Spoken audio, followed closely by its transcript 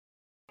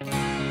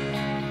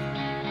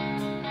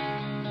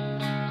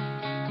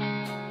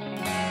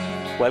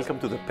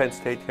Welcome to the Penn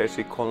State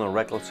Hershey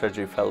Colorectal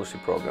Surgery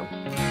Fellowship Program.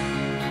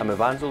 I'm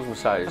Evangelos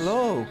Messias.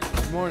 Hello,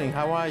 good morning,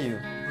 how are you?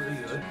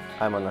 Pretty good.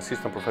 I'm an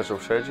assistant professor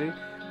of surgery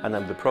and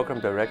I'm the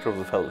program director of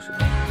the fellowship.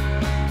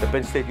 The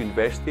Penn State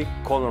University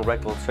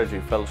Colorectal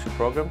Surgery Fellowship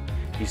Program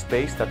is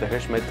based at the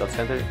Hershey Medical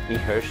Center in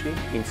Hershey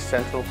in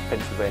central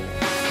Pennsylvania.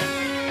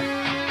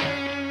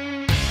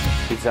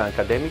 It's an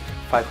academic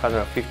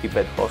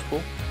 550-bed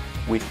hospital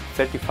with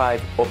 35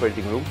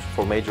 operating rooms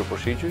for major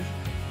procedures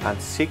and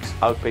 6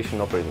 outpatient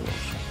operating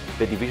rooms.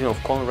 The Division of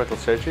Colorectal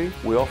Surgery,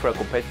 we offer a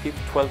competitive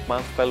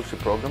 12-month fellowship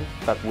program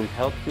that will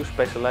help you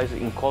specialize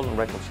in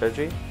colorectal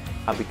surgery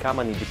and become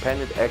an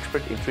independent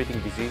expert in treating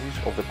diseases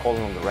of the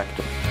colon and the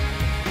rectum.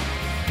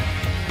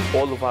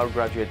 All of our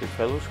graduated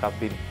fellows have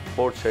been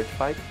board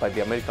certified by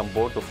the American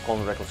Board of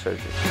Colorectal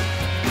Surgery.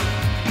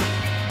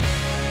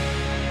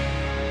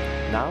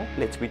 Now,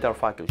 let's meet our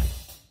faculty.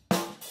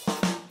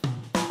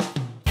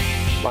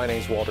 My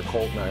name is Walter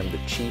Colton. I'm the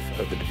Chief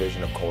of the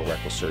Division of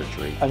Colorectal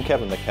Surgery. I'm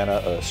Kevin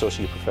McKenna,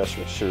 Associate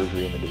Professor of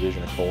Surgery in the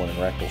Division of Colon and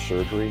Rectal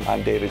Surgery.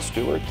 I'm David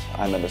Stewart.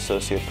 I'm an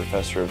Associate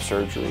Professor of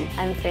Surgery.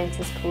 I'm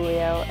Frances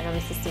Pulio, and I'm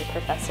Assistant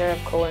Professor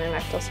of Colon and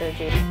Rectal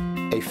Surgery.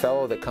 A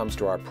fellow that comes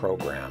to our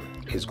program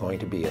is going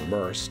to be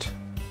immersed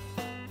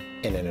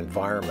in an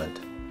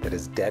environment that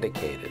is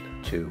dedicated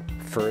to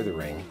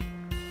furthering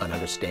an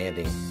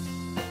understanding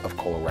of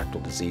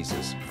colorectal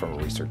diseases from a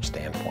research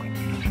standpoint.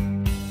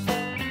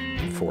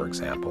 For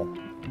example,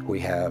 we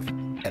have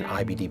an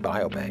IBD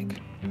biobank.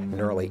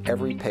 Nearly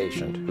every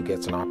patient who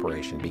gets an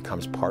operation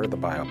becomes part of the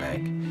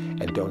biobank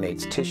and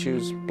donates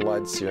tissues,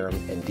 blood, serum,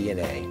 and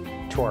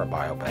DNA to our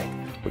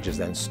biobank, which is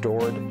then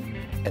stored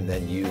and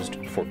then used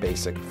for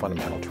basic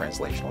fundamental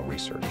translational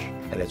research.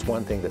 And it's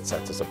one thing that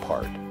sets us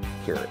apart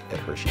here at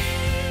Hershey.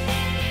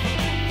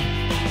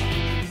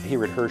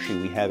 Here at Hershey,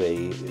 we have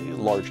a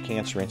large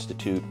cancer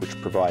institute which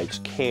provides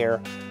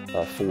care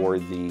for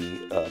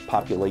the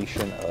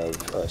population of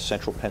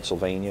central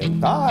Pennsylvania.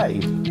 Hi!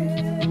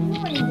 Good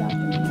morning,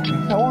 Dr.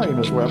 How are you,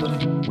 Ms.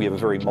 Weber? We have a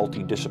very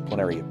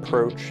multidisciplinary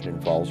approach. It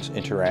involves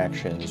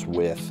interactions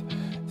with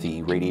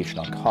the radiation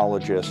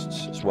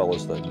oncologists, as well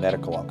as the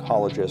medical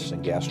oncologists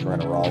and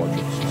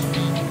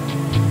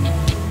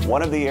gastroenterologists.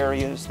 One of the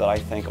areas that I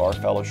think our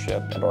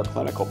fellowship and our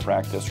clinical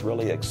practice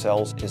really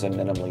excels is in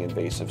minimally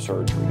invasive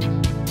surgery.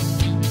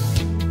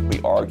 We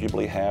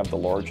arguably have the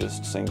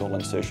largest single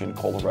incision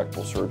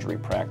colorectal surgery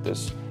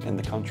practice in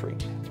the country.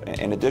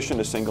 In addition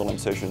to single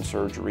incision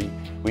surgery,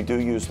 we do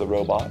use the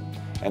robot,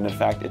 and in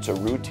fact it's a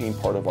routine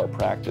part of our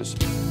practice.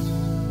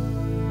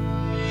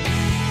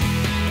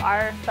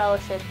 Our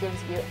fellowship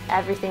gives you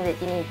everything that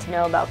you need to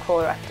know about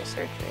colorectal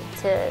surgery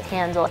to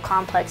handle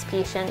complex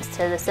patients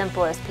to the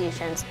simplest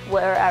patients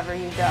wherever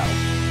you go.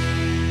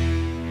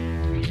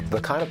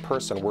 The kind of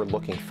person we're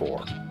looking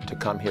for to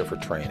come here for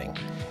training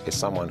is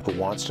someone who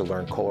wants to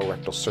learn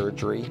colorectal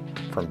surgery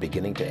from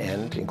beginning to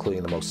end,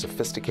 including the most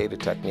sophisticated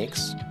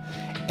techniques,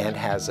 and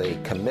has a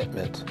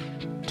commitment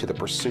to the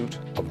pursuit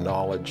of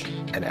knowledge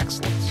and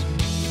excellence.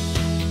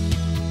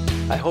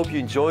 I hope you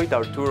enjoyed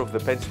our tour of the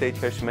Penn State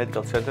Hershey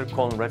Medical Center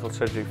Colorectal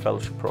Surgery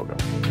Fellowship Program.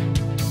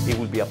 It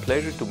will be a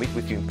pleasure to meet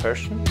with you in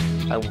person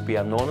and will be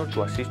an honor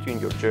to assist you in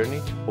your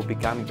journey of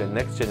becoming the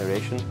next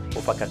generation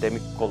of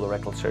academic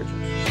colorectal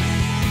surgeons.